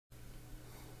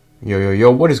Yo,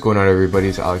 what is going on, everybody?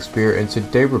 It's Alex here, and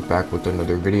today we're back with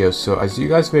another video. So as you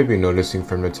guys may be noticing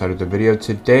from the title of the video,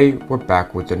 today we're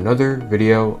back with another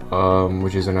video,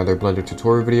 which is another Blender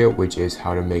tutorial video, which is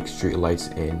how to make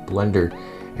streetlights in Blender.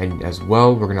 And as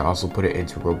well, we're gonna also put it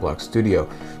into ROBLOX Studio.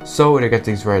 So to get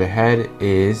things right ahead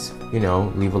is,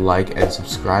 leave a like and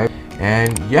subscribe.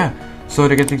 And yeah, so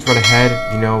to get things right ahead,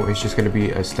 it's just gonna be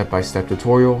a step-by-step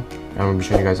tutorial. I'm gonna be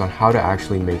showing you guys on how to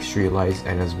actually make streetlights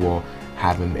and as well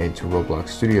have them into ROBLOX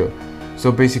Studio.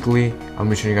 So basically, I'm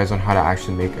gonna show you guys on how to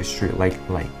actually make a street light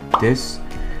like this.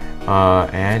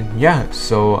 And yeah,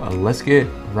 so let's get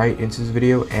right into this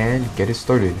video and get it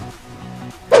started.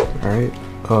 All right.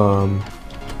 I'm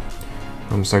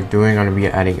gonna start doing. I'm gonna be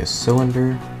adding a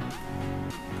cylinder.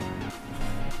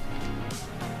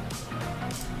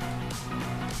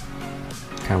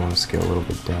 Kind of want to scale a little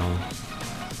bit down.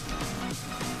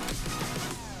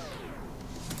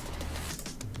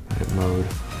 Edit mode.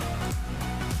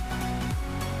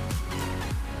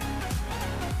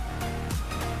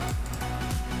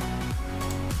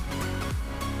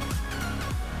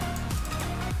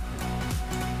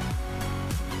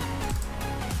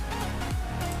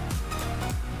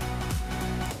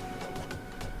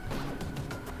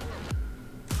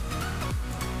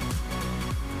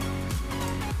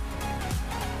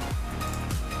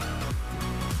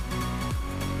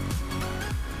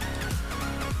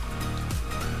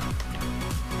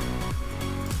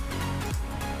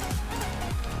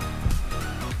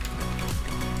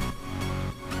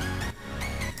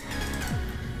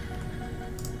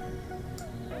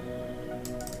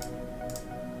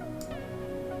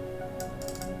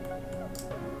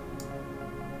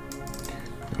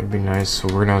 That would be nice. So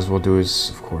we're gonna as well do is,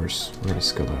 of course, we're gonna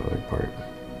scale that other part.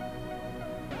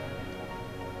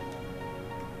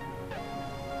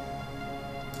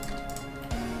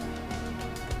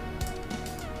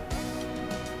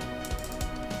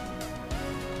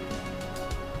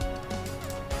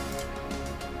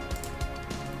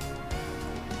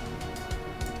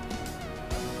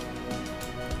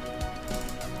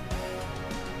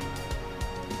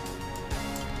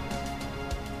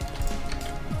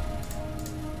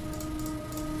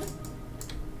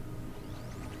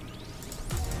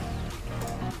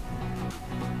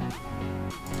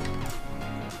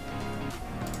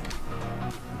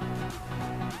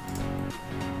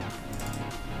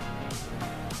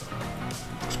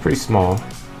 Pretty small.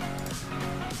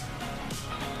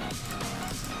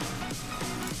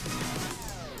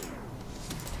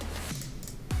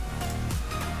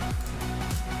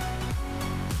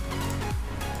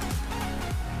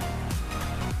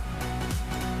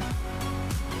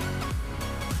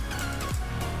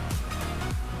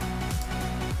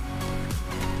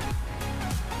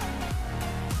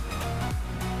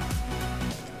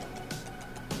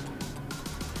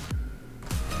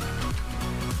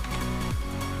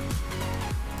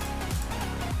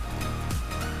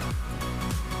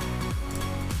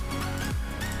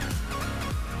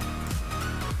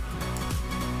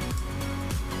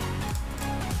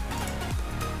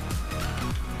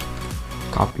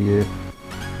 Copy it.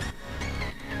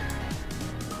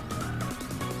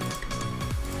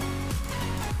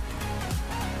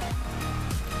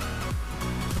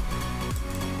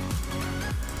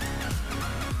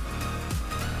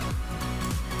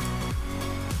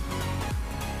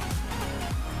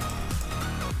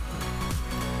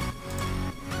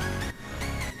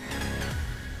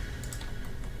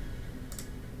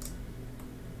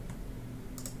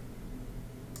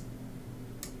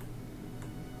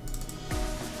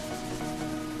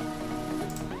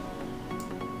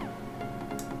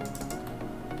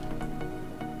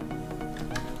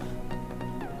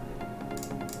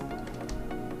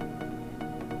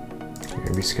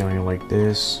 Maybe scaling it like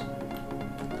this.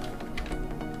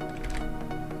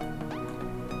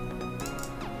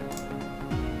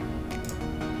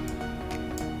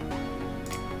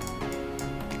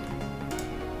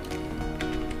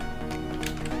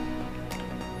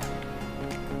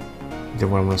 Then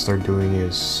what I'm going to start doing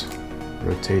is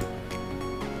rotate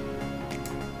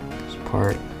this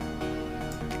part.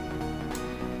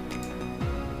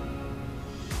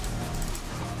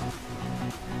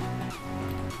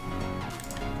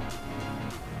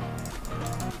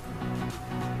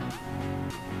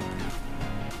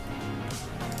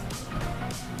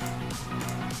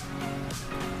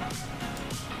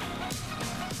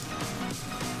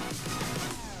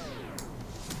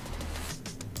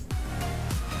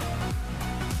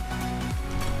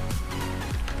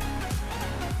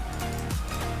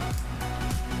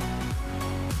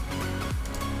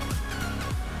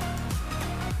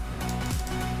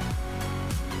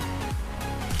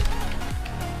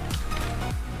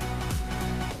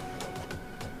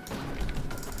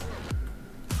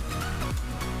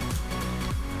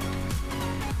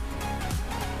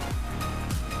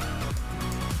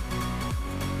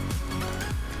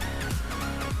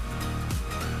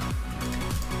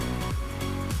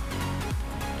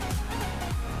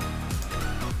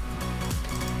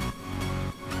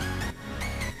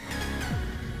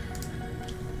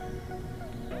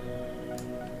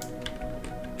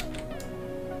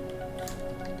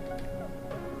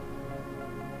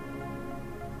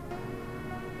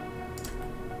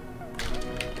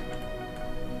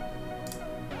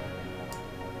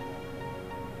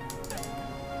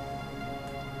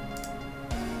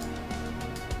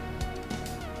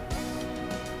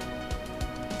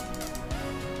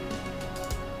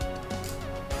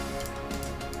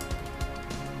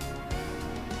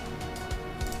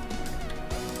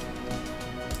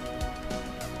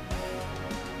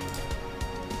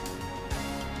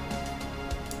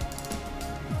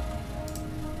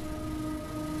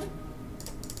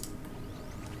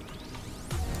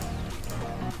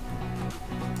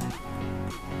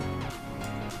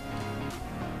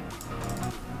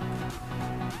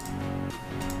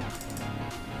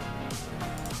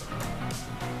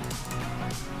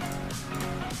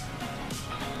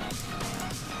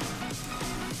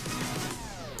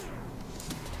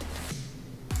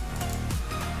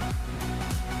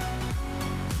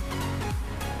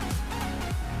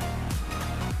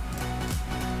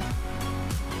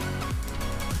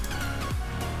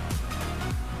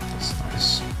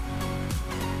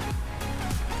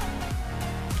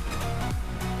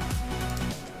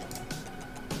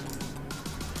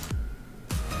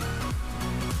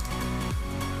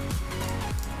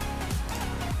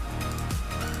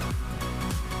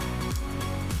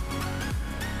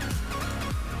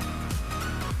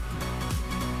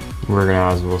 we're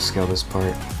gonna as well scale this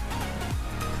part.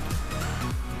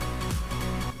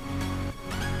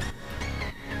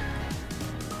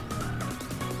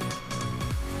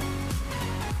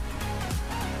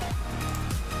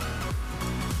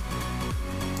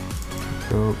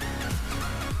 Go.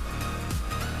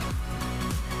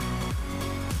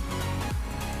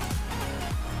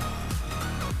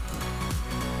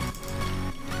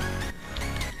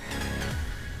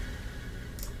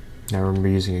 Now we're going to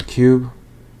be using a cube.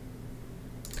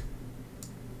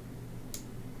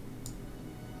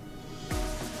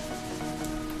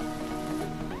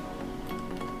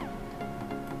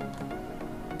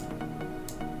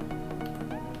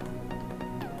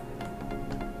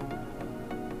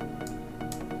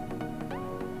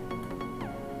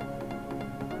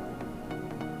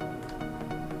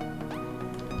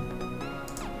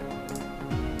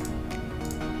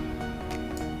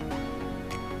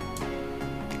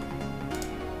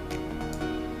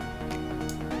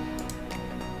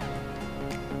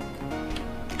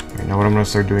 Now what I'm going to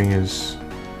start doing is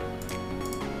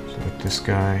select this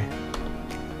guy,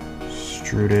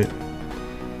 extrude it,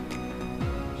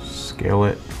 scale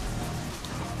it,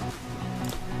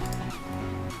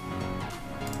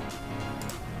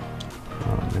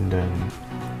 and then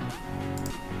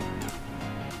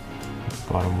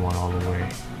the bottom one all the way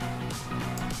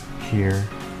here.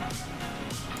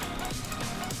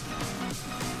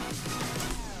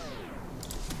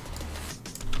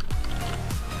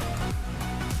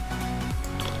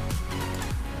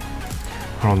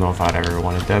 I don't know if I'd ever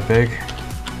want it that big.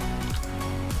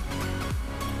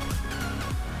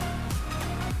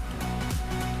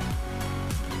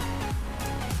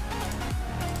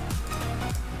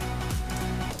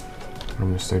 What I'm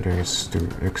gonna start doing is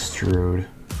extrude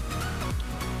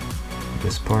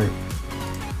this part.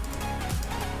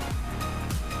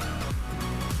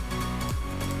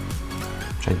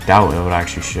 Which I doubt it would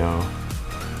actually show.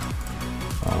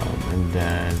 And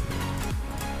then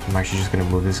I'm actually just gonna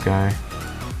move this guy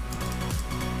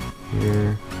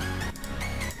here.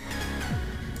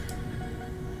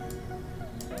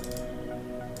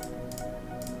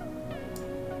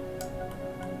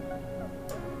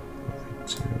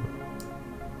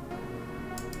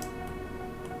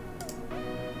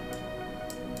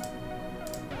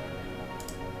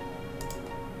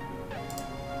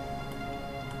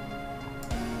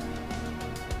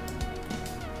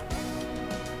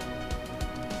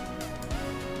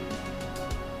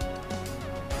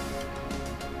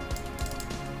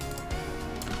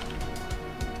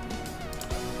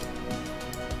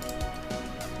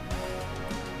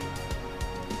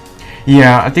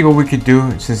 Yeah, I think what we could do,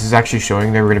 since it's actually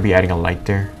showing there, we're gonna be adding a light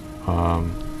there,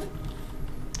 so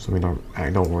I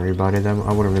don't worry about it. I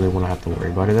wouldn't really want to have to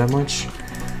worry about it that much.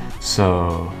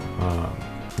 So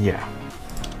yeah.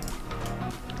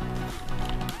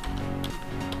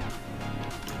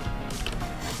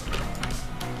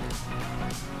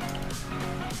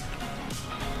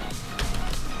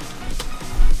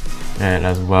 And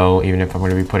as well, even if I'm going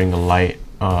to be putting the light,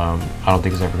 I don't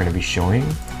think it's ever going to be showing.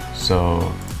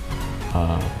 So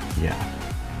yeah.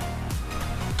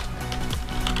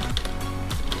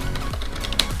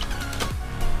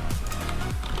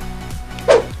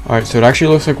 Alright, so it actually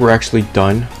looks like we're actually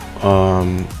done.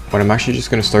 What I'm actually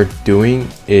just going to start doing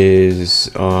is,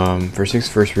 first things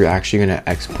first, we're actually going to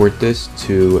export this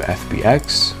to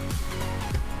FBX.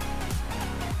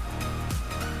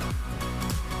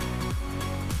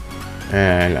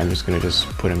 And I'm just going to just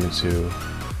put them into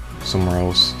somewhere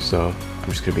else. So I'm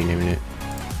just going to be naming it.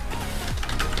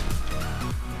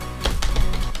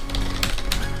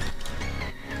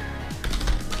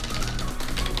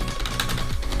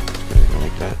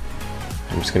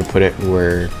 I'm just gonna put it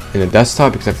where in the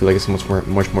desktop, because I feel like it's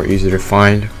much more easier to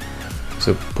find.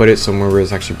 So put it somewhere where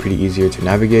it's actually pretty easier to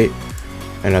navigate.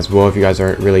 And as well, if you guys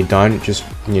aren't really done, just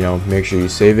make sure you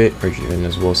save it, and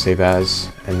as well save as,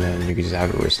 and then you can just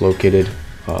have it where it's located.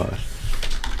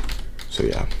 So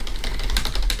yeah.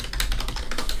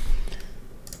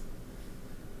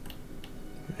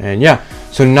 And yeah,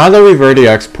 so now that we've already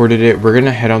exported it, we're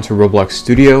gonna head on to ROBLOX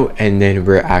Studio, and then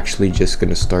we're actually just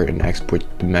gonna start and export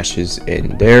the meshes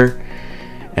in there,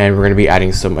 and we're gonna be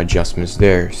adding some adjustments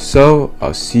there. So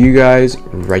I'll see you guys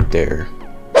right there.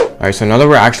 Alright, so now that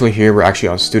we're actually here, we're actually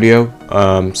on Studio.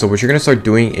 So what you're gonna start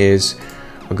doing is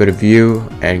go to View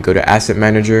and go to Asset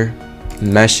Manager,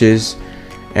 Meshes,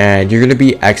 and you're gonna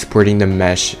be exporting the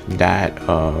mesh that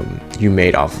you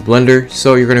made off of Blender.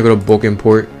 So you're gonna go to Bulk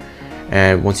Import.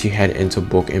 And once you head into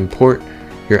bulk import,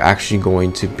 you're actually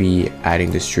going to be adding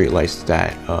the streetlights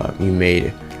that you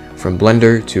made from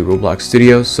Blender to ROBLOX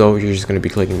Studio. So you're just going to be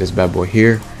clicking this bad boy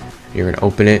here. You're going to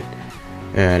open it,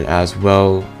 and as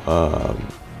well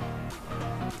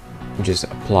just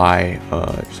apply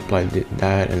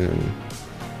that, and then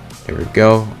there we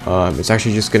go. It's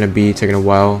actually just gonna be taking a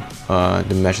while.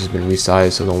 The mesh has been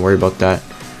resized, so don't worry about that.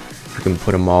 We can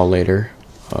put them all later.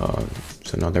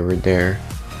 So now that we're there,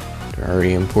 they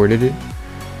already imported it,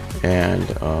 and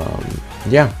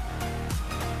yeah.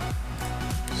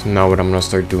 So now what I'm gonna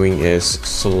start doing is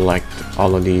select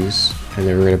all of these, and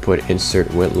then we're gonna put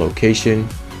insert with location,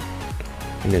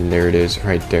 and then there it is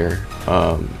right there.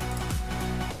 I'm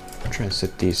trying to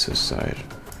set these aside.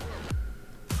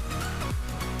 I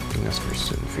think that's for a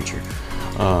certain feature.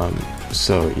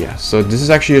 So yeah, so this is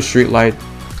actually a street light.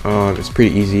 It's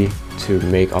pretty easy to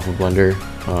make off of Blender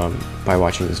by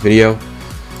watching this video,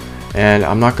 and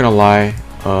I'm not gonna lie,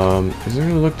 it doesn't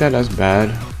really look that as bad.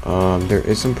 There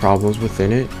is some problems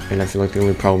within it, and I feel like the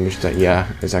only problem is that, yeah,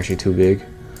 it's actually too big.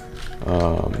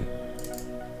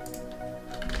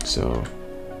 So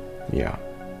yeah,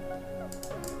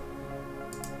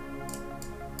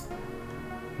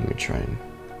 let me try and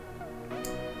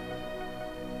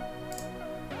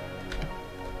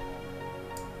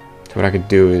so what I could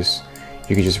do is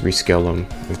you could just rescale them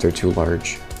if they're too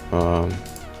large. I'll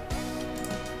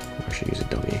actually use a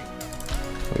dummy.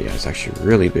 Oh yeah, it's actually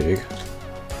really big.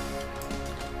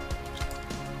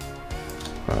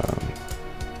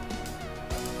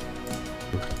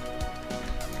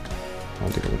 I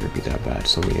don't think it would be that bad.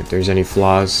 So I mean, if there's any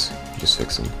flaws, you just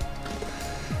fix them.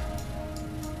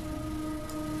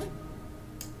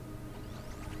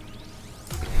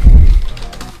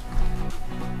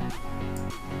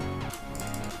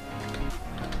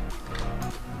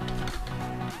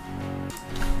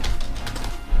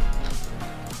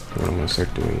 What I'm gonna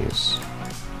start doing is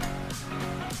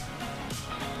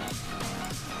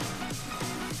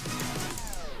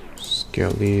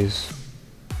scale these.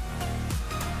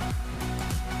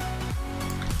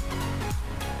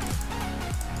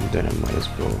 And then I might as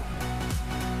well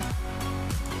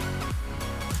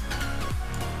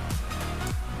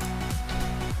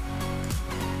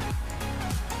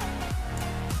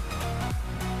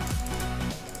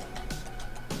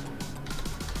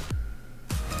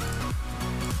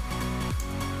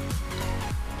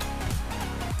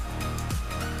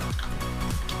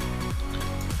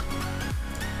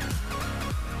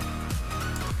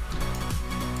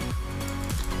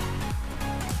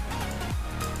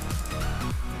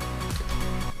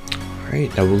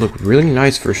Alright, that will look really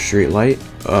nice for Streetlight.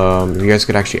 You guys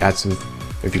could actually add some,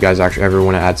 if you guys actually ever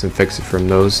want to add some fixes from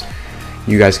those,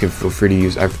 you guys can feel free to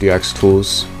use FDX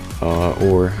tools,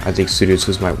 or I think Studio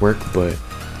tools might work, but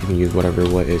you can use whatever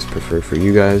what is preferred for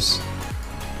you guys.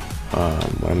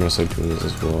 What I'm gonna start doing this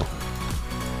as well.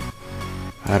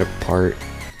 Add a part.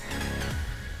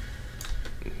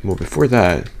 Well, before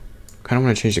that, kind of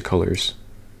want to change the colors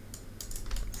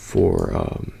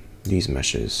for these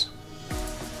meshes.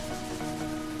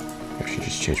 Actually,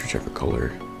 just change whichever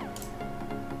color.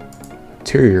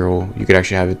 Material, you could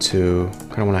actually have it to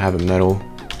kind of want to have a metal.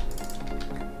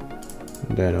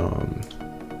 Then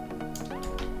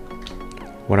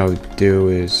what I would do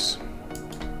is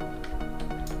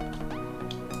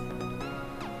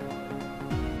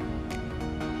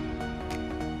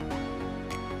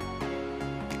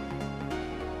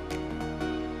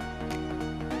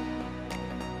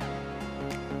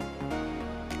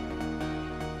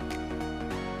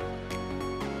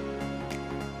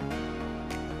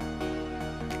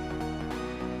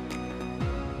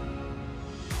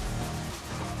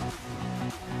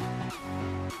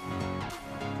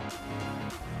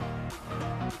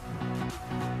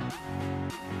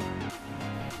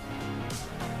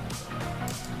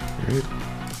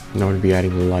now I'm going to be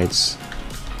adding the lights.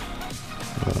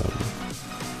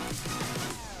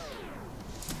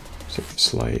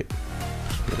 Surface light.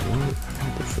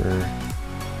 I prefer.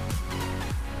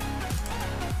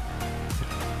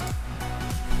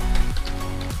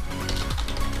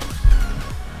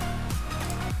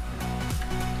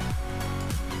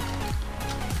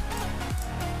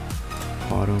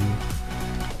 Bottom.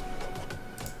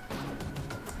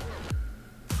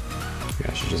 You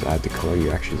actually just add the color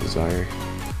you actually desire.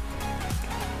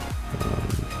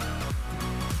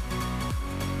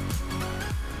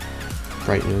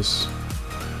 Brightness,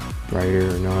 brighter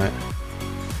or not.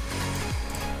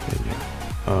 And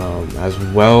yeah. As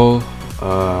well,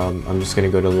 I'm just gonna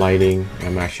go to lighting.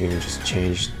 I'm actually gonna just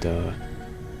change the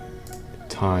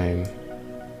time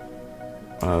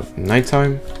of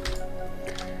nighttime,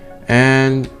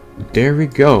 and there we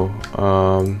go.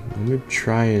 Let me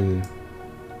try and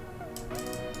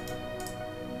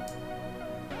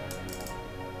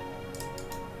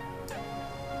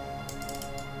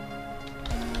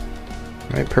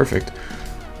Alright, perfect.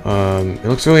 It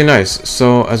looks really nice.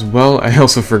 So as well, I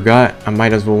also forgot, I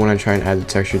might as well want to try and add the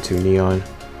texture to neon.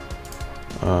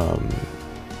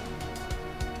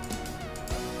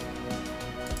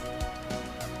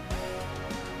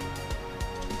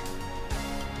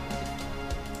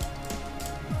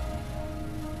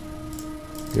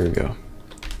 Here we go.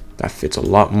 That fits a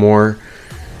lot more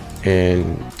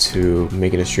into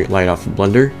making a street light off of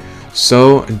Blender.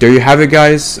 So there you have it,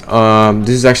 guys. This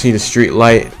is actually the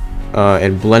Streetlight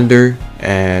and Blender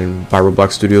and by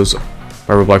ROBLOX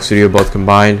Studio both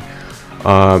combined.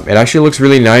 It actually looks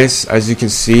really nice, as you can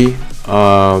see.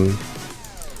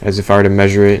 As if I were to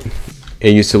measure it,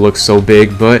 it used to look so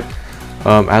big, but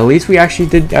at least we actually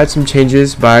did add some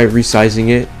changes by resizing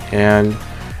it and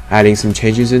adding some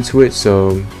changes into it.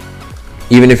 So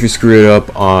even if you screw it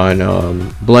up on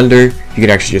Blender, you can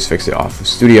actually just fix it off of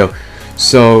Studio.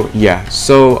 So yeah,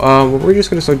 so what we're just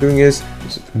gonna start doing is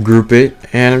group it,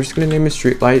 and I'm just gonna name it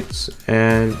Streetlights,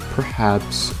 and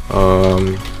perhaps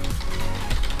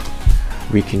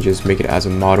we can just make it as a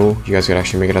model. You guys could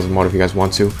actually make it as a model if you guys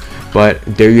want to. But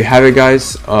there you have it,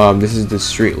 guys. This is the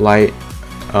Streetlight.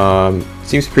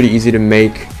 Seems pretty easy to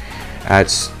make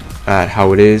at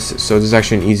how it is. So this is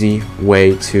actually an easy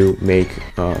way to make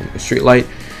a street light.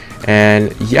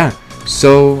 And yeah,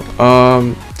 so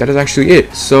that is actually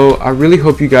it. So I really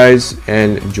hope you guys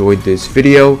enjoyed this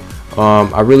video.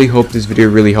 I really hope this video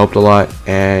really helped a lot.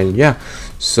 And yeah,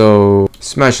 so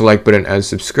smash the like button and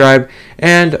subscribe,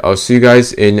 and I'll see you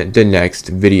guys in the next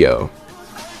video.